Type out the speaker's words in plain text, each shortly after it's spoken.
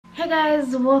Hey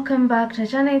guys, welcome back to the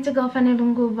channel. It's your girl Fanny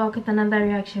back with another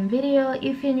reaction video.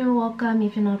 If you're new, welcome.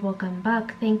 If you're not, welcome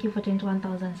back. Thank you for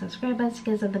 21,000 subscribers. You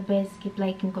guys are the best. Keep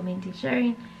liking, commenting,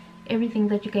 sharing. Everything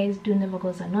that you guys do never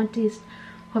goes unnoticed.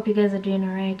 Hope you guys are doing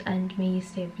alright and may you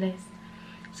stay blessed.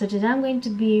 So today I'm going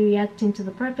to be reacting to the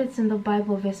prophets in the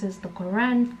Bible versus the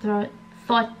Quran.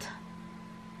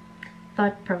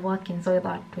 Thought-provoking. So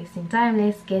without wasting time,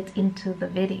 let's get into the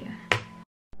video.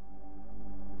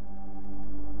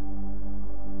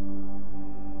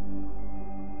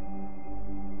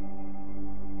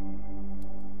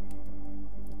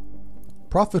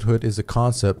 Prophethood is a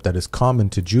concept that is common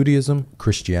to Judaism,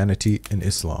 Christianity, and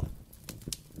Islam.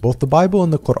 Both the Bible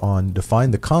and the Qur'an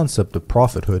define the concept of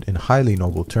prophethood in highly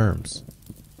noble terms.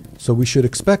 So we should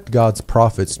expect God's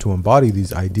prophets to embody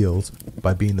these ideals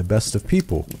by being the best of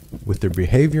people, with their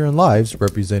behavior and lives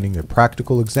representing a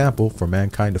practical example for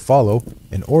mankind to follow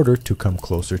in order to come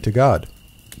closer to God.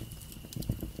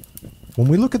 When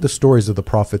we look at the stories of the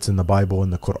prophets in the Bible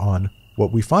and the Qur'an,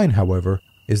 what we find, however,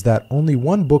 is that only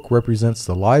one book represents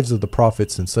the lives of the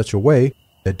prophets in such a way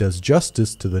that does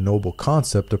justice to the noble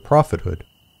concept of prophethood.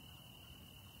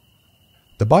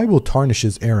 The Bible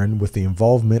tarnishes Aaron with the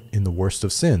involvement in the worst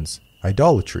of sins,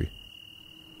 idolatry.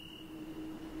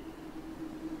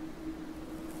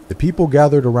 The people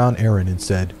gathered around Aaron and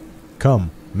said,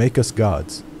 "Come, make us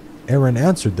gods." Aaron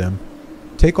answered them,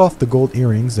 "Take off the gold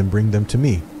earrings and bring them to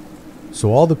me."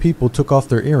 So all the people took off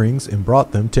their earrings and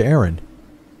brought them to Aaron.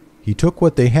 He took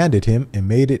what they handed him and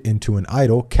made it into an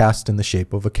idol cast in the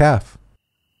shape of a calf.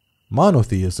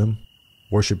 Monotheism,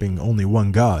 worshipping only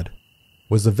one God,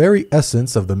 was the very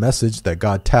essence of the message that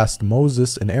God tasked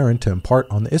Moses and Aaron to impart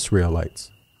on the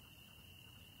Israelites.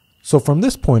 So from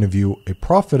this point of view, a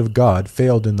prophet of God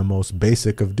failed in the most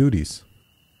basic of duties.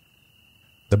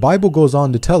 The Bible goes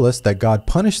on to tell us that God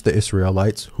punished the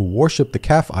Israelites who worshipped the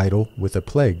calf idol with a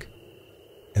plague.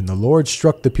 And the Lord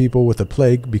struck the people with a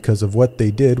plague because of what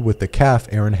they did with the calf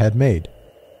Aaron had made.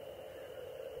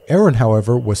 Aaron,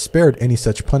 however, was spared any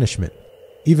such punishment,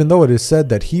 even though it is said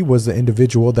that he was the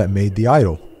individual that made the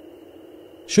idol.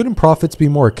 Shouldn't prophets be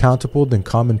more accountable than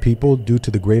common people due to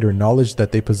the greater knowledge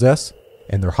that they possess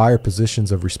and their higher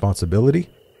positions of responsibility?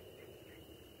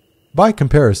 By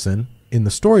comparison, in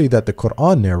the story that the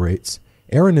Qur'an narrates,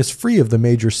 Aaron is free of the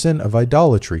major sin of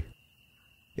idolatry.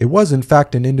 It was in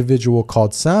fact an individual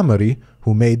called Samari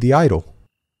who made the idol.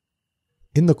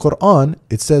 In the Qur'an,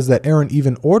 it says that Aaron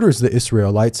even orders the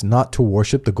Israelites not to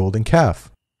worship the golden calf.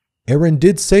 Aaron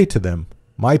did say to them,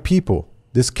 "My people,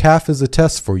 this calf is a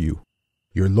test for you.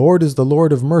 Your Lord is the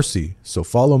Lord of mercy, so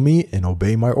follow me and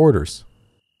obey my orders."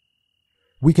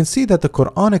 We can see that the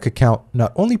Qur'anic account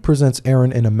not only presents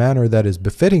Aaron in a manner that is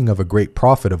befitting of a great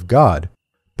prophet of God,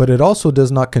 but it also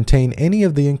does not contain any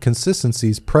of the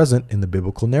inconsistencies present in the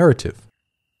biblical narrative.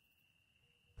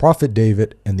 Prophet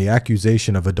David and the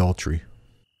accusation of adultery.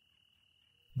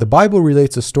 The Bible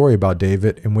relates a story about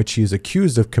David in which he is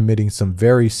accused of committing some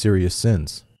very serious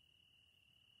sins.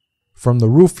 From the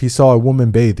roof he saw a woman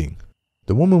bathing.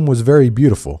 The woman was very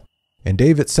beautiful, and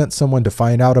David sent someone to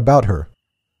find out about her.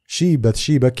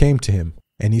 Bathsheba, came to him,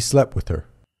 and he slept with her.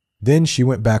 Then she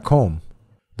went back home.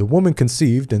 The woman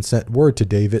conceived and sent word to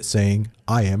David saying,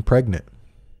 "I am pregnant."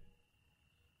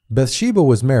 Bathsheba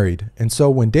was married, and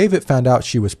so when David found out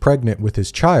she was pregnant with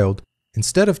his child,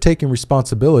 instead of taking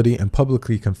responsibility and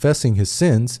publicly confessing his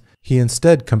sins, he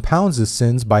instead compounds his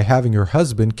sins by having her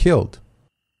husband killed.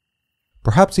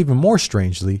 Perhaps even more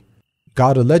strangely,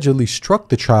 God allegedly struck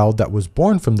the child that was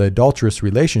born from the adulterous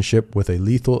relationship with a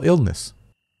lethal illness.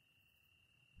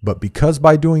 But because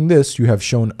by doing this you have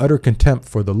shown utter contempt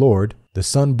for the Lord, the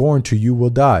son born to you will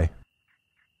die.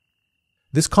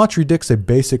 This contradicts a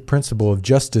basic principle of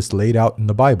justice laid out in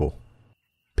the Bible.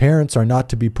 Parents are not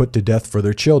to be put to death for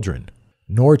their children,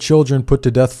 nor children put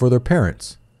to death for their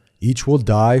parents. Each will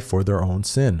die for their own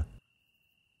sin.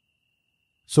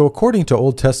 So according to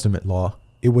Old Testament law,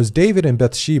 it was David and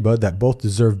Bathsheba that both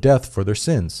deserved death for their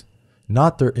sins,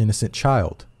 not their innocent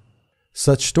child.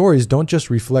 Such stories don't just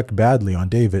reflect badly on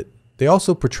David, they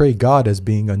also portray God as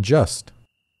being unjust.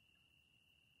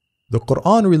 The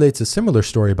Qur'an relates a similar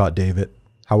story about David.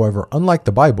 However, unlike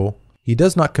the Bible, he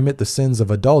does not commit the sins of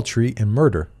adultery and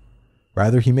murder.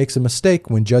 Rather, he makes a mistake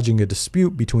when judging a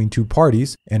dispute between two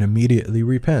parties and immediately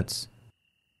repents.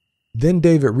 Then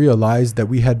David realized that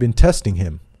we had been testing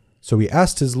him, so he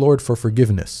asked his Lord for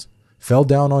forgiveness, fell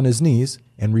down on his knees,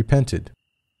 and repented.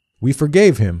 We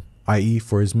forgave him, i.e.,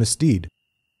 for his misdeed.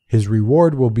 His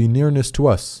reward will be nearness to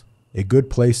us, a good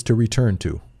place to return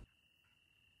to.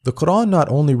 The Qur'an not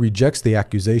only rejects the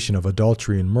accusation of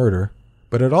adultery and murder,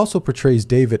 but it also portrays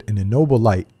David in a noble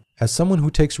light as someone who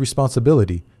takes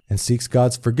responsibility and seeks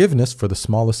God's forgiveness for the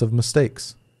smallest of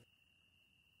mistakes.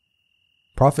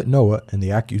 Prophet Noah and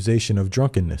the accusation of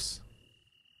drunkenness.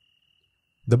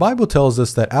 The Bible tells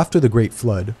us that after the great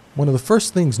flood, one of the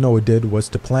first things Noah did was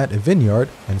to plant a vineyard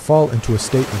and fall into a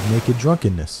state of naked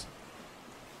drunkenness.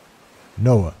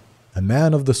 Noah, a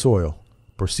man of the soil,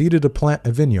 proceeded to plant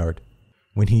a vineyard.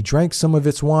 When he drank some of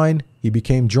its wine, he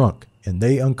became drunk, and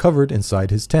they uncovered inside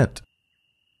his tent.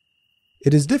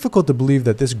 It is difficult to believe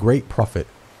that this great prophet,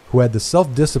 who had the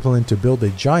self-discipline to build a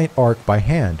giant ark by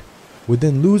hand, would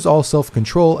then lose all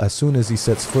self-control as soon as he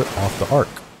sets foot off the ark.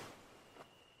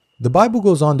 The Bible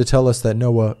goes on to tell us that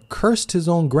Noah cursed his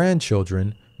own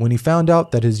grandchildren when he found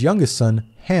out that his youngest son,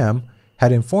 Ham,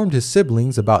 had informed his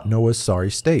siblings about Noah's sorry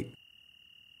state.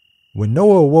 When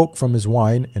Noah awoke from his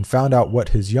wine and found out what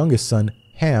his youngest son,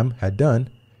 Ham, had done,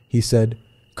 he said,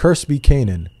 "Cursed be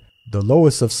Canaan, the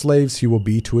lowest of slaves he will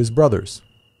be to his brothers."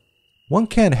 One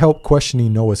can't help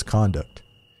questioning Noah's conduct.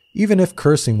 Even if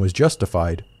cursing was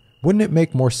justified, wouldn't it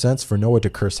make more sense for Noah to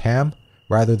curse Ham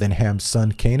rather than Ham's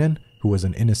son Canaan, who was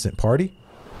an innocent party?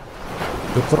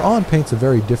 The Qur'an paints a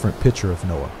very different picture of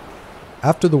Noah.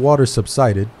 After the waters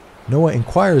subsided, Noah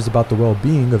inquires about the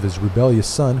well-being of his rebellious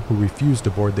son who refused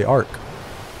to board the ark.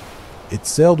 It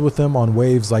sailed with them on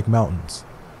waves like mountains,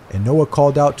 and Noah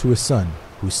called out to his son,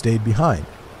 who stayed behind,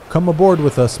 "Come aboard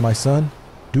with us, my son.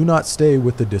 Do not stay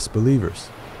with the disbelievers."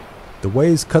 The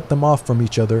waves cut them off from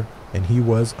each other, and he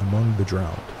was among the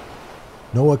drowned.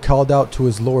 Noah called out to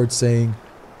his Lord, saying,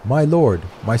 "My Lord,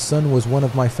 my son was one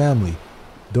of my family,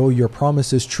 though your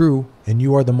promise is true, and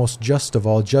you are the most just of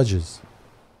all judges."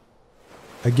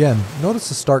 Again, notice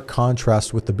the stark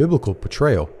contrast with the biblical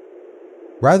portrayal.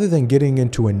 Rather than getting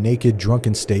into a naked,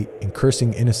 drunken state and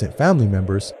cursing innocent family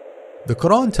members, the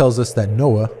Quran tells us that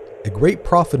Noah, a great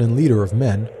prophet and leader of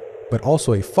men, but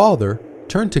also a father,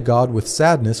 turned to God with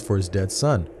sadness for his dead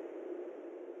son.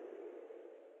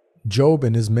 Job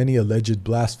and his many alleged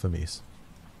blasphemies.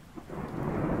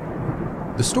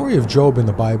 The story of Job in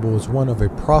the Bible is one of a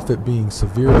prophet being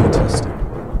severely tested.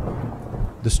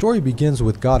 The story begins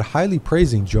with God highly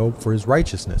praising Job for his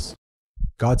righteousness.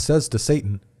 God says to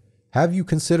Satan, "Have you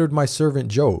considered my servant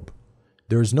Job?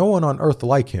 There is no one on earth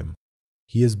like him.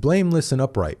 He is blameless and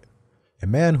upright, a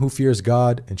man who fears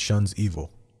God and shuns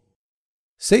evil."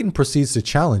 Satan proceeds to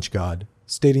challenge God,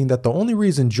 stating that the only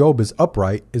reason Job is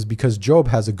upright is because Job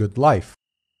has a good life.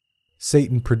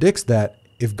 Satan predicts that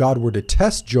if God were to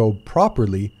test Job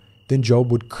properly, then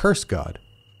Job would curse God.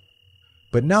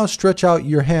 "But now stretch out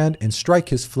your hand and strike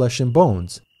his flesh and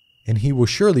bones, and he will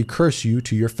surely curse you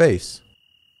to your face."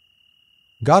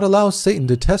 God allows Satan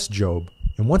to test Job,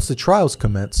 and once the trials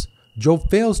commence, Job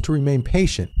fails to remain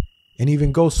patient, and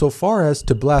even goes so far as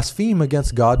to blaspheme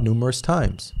against God numerous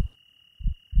times.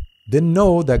 "Then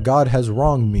know that God has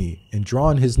wronged me and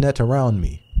drawn his net around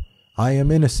me. I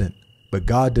am innocent, but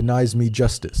God denies me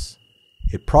justice.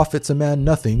 It profits a man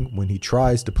nothing when he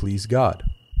tries to please God."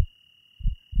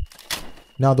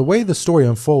 Now, the way the story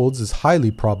unfolds is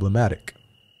highly problematic.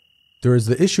 There is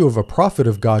the issue of a prophet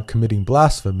of God committing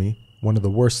blasphemy, one of the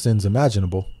worst sins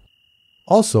imaginable.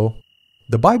 Also,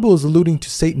 the Bible is alluding to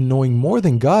Satan knowing more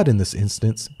than God in this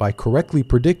instance by correctly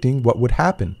predicting what would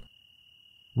happen.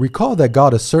 Recall that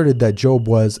God asserted that Job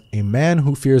was a man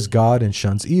who fears God and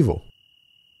shuns evil.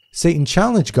 Satan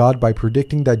challenged God by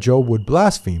predicting that Job would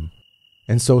blaspheme,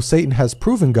 and so Satan has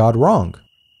proven God wrong.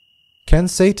 Can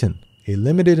Satan, a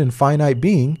limited and finite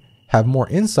being, have more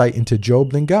insight into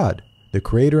Job than God, the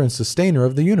creator and sustainer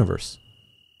of the universe?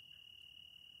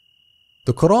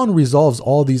 The Quran resolves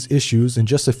all these issues in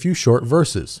just a few short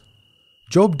verses.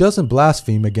 Job doesn't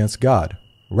blaspheme against God.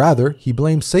 Rather, he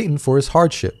blames Satan for his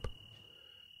hardship.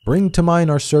 "Bring to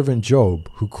mind our servant Job,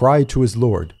 who cried to his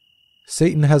Lord,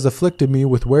 'Satan has afflicted me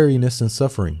with weariness and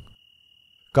suffering.'"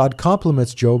 God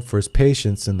compliments Job for his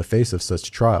patience in the face of such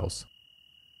trials.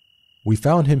 "We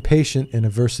found him patient in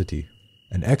adversity,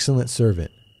 an excellent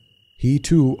servant. He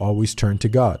too always turned to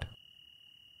God."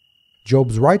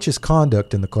 Job's righteous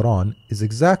conduct in the Quran is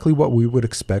exactly what we would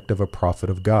expect of a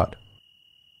prophet of God.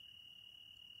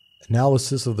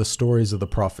 Analysis of the stories of the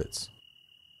prophets.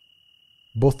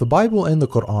 Both the Bible and the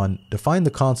Quran define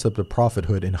the concept of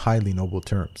prophethood in highly noble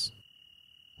terms.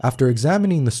 After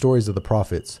examining the stories of the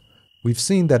prophets, we've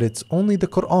seen that it's only the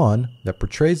Qur'an that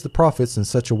portrays the prophets in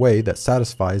such a way that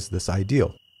satisfies this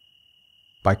ideal.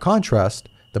 By contrast,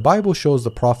 the Bible shows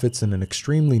the prophets in an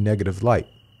extremely negative light.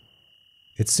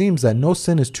 It seems that no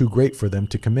sin is too great for them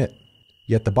to commit,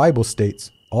 yet the Bible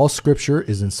states, "All scripture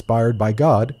is inspired by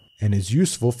God and is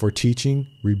useful for teaching,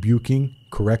 rebuking,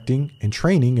 correcting, and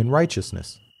training in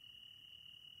righteousness."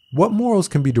 What morals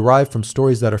can be derived from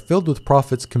stories that are filled with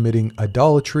prophets committing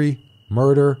idolatry,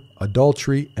 murder,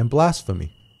 adultery, and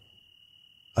blasphemy?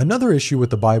 Another issue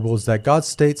with the Bible is that God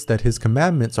states that His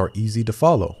commandments are easy to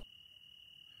follow.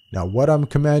 Now, what I'm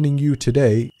commanding you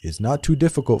today is not too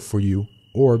difficult for you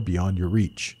or beyond your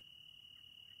reach.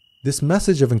 This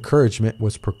message of encouragement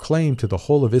was proclaimed to the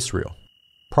whole of Israel,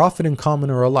 prophet and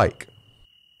commoner alike.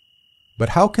 But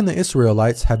how can the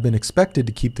Israelites have been expected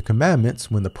to keep the commandments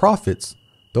when the prophets,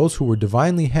 those who were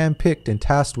divinely handpicked and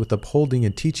tasked with upholding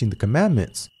and teaching the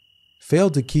commandments,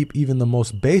 failed to keep even the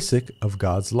most basic of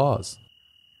God's laws?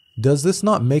 Does this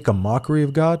not make a mockery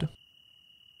of God?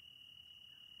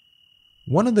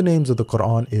 One of the names of the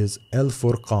Qur'an is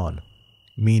Al-Furqan,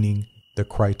 meaning the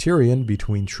criterion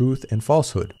between truth and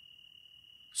falsehood.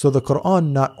 So the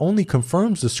Qur'an not only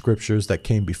confirms the scriptures that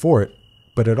came before it,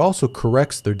 but it also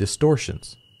corrects their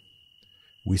distortions.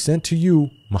 We sent to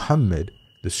you, Muhammad,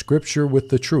 the scripture with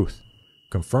the truth,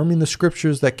 confirming the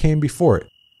scriptures that came before it,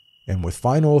 and with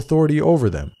final authority over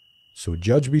them, so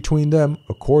judge between them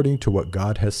according to what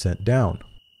God has sent down.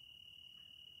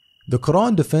 The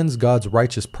Qur'an defends God's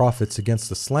righteous prophets against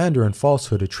the slander and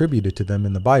falsehood attributed to them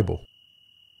in the Bible.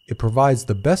 It provides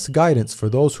the best guidance for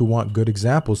those who want good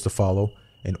examples to follow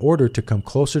in order to come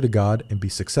closer to God and be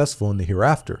successful in the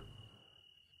hereafter.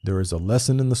 There is a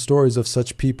lesson in the stories of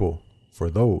such people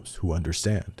for those who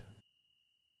understand.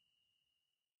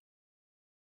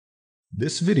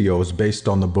 This video is based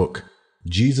on the book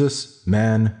Jesus,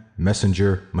 Man,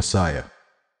 Messenger, Messiah.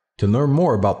 To learn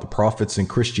more about the prophets in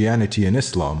Christianity and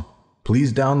Islam,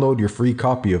 please download your free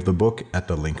copy of the book at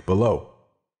the link below.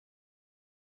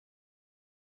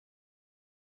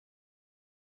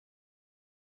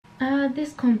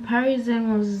 This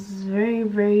comparison was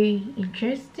very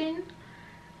interesting,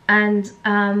 and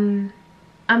I'm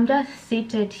just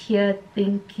seated here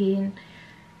thinking,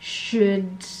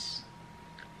 should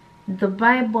the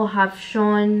Bible have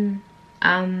shown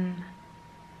the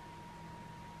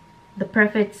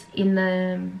prophets in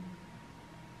a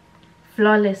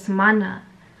flawless manner?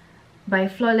 By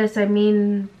flawless, I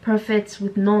mean prophets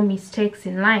with no mistakes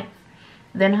in life.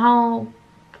 Then how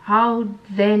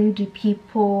then do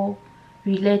people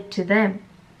relate to them?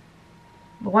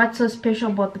 What's so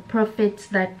special about the prophets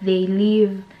that they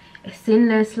live a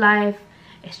sinless life,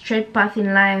 a straight path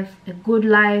in life, a good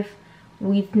life,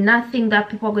 with nothing that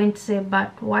people are going to say,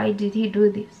 but why did he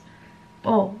do this?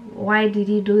 Oh, why did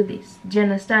he do this? Do you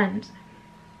understand?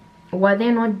 Were they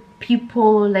not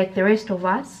people like the rest of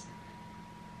us?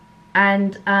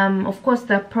 And of course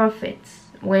the prophets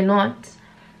were not,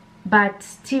 but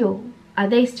still, are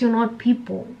they still not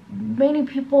people? Many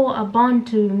people are bound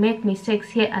to make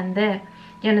mistakes here and there.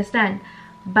 Do you understand?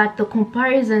 But the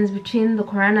comparisons between the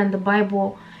Quran and the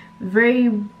Bible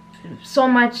so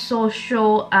much so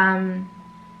show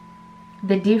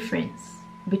the difference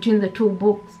between the two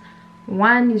books.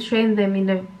 One is showing them in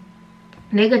a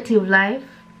negative light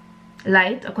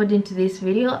according to this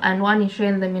video, and one is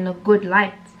showing them in a good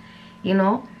light. You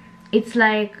know, it's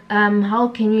like how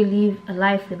can you live a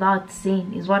life without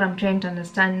sin is what I'm trying to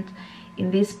understand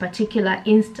in this particular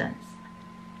instance.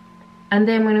 And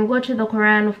then when you go to the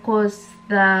Quran, of course,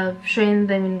 they're showing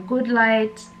them in good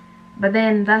light, but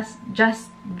then that's just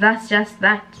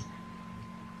that.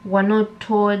 We're not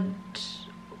told.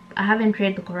 I haven't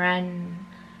read the Quran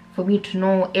for me to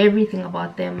know everything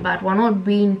about them, but we're not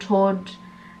being told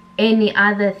any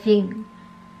other thing.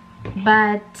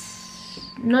 But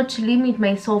not to limit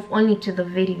myself only to the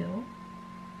video,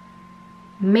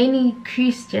 many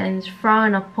Christians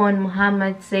frown upon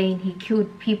Muhammad, saying he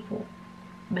killed people,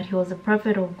 but he was a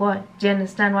prophet of God. Do you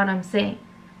understand what I'm saying?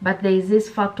 But there is this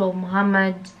fact of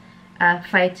Muhammad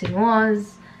fighting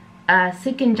wars,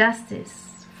 seeking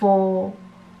justice for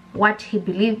what he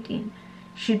believed in.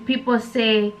 Should people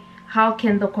say, how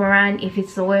can the Quran, if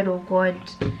it's the word of God,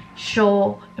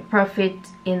 show a prophet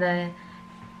in a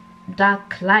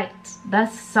dark light?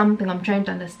 That's something I'm trying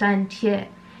to understand here.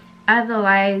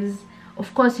 Otherwise,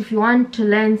 of course, if you want to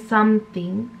learn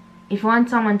something, if you want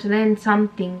someone to learn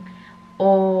something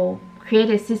or create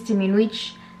a system in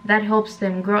which that helps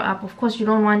them grow up, of course you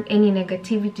don't want any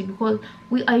negativity, because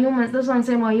we are humans. That's what I'm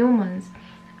saying, we're humans.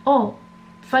 Oh,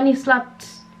 Fanny slapped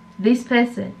this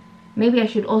person, maybe I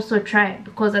should also try,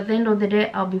 because at the end of the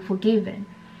day I'll be forgiven.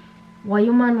 We're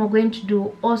human, we're going to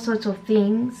do all sorts of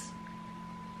things.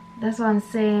 That's what I'm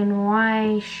saying.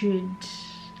 Why should,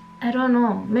 I don't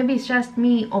know, maybe it's just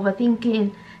me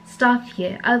overthinking stuff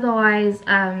here. Otherwise,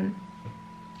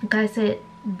 like I said,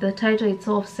 the title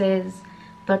itself says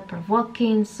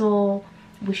thought-provoking, so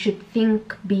we should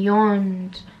think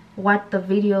beyond what the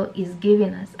video is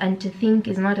giving us, and to think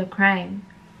is not a crime.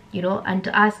 you know, and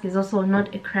to ask is also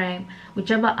not a crime.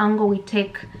 Whichever angle we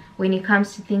take when it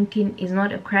comes to thinking is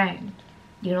not a crime,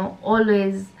 you know.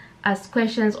 Always ask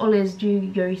questions, always do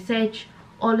your research,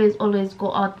 always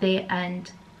go out there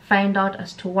and find out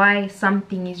as to why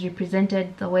something is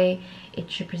represented the way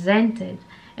it's represented.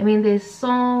 I mean, there's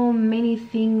so many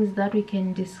things that we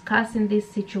can discuss in this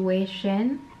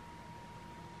situation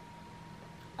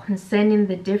concerning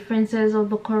the differences of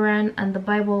the Quran and the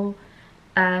Bible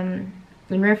in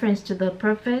reference to the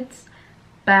prophets.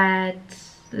 But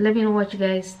let me know what you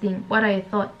guys think. What are your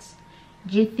thoughts?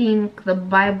 Do you think the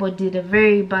Bible did a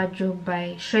very bad job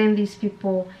by showing these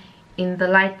people in the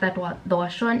light that they were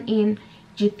shown in?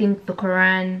 Do you think the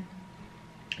Quran,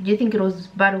 do you think it was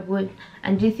bad or good?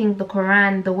 And do you think the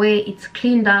Quran, the way it's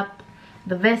cleaned up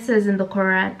the verses in the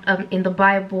Quran, in the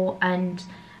Bible, and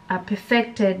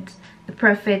perfected the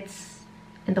prophets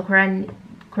in the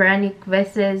Quranic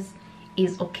verses,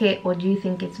 is okay? Or do you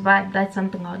think it's bad? That's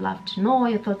something I would love to know.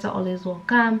 Your thoughts are always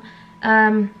welcome.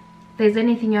 If there's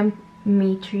anything you want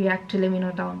me to react to, let me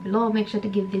know down below. Make sure to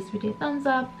give this video a thumbs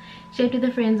up, share it with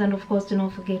your friends, and of course do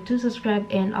not forget to subscribe,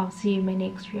 and I'll see you in my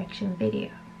next reaction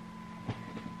video.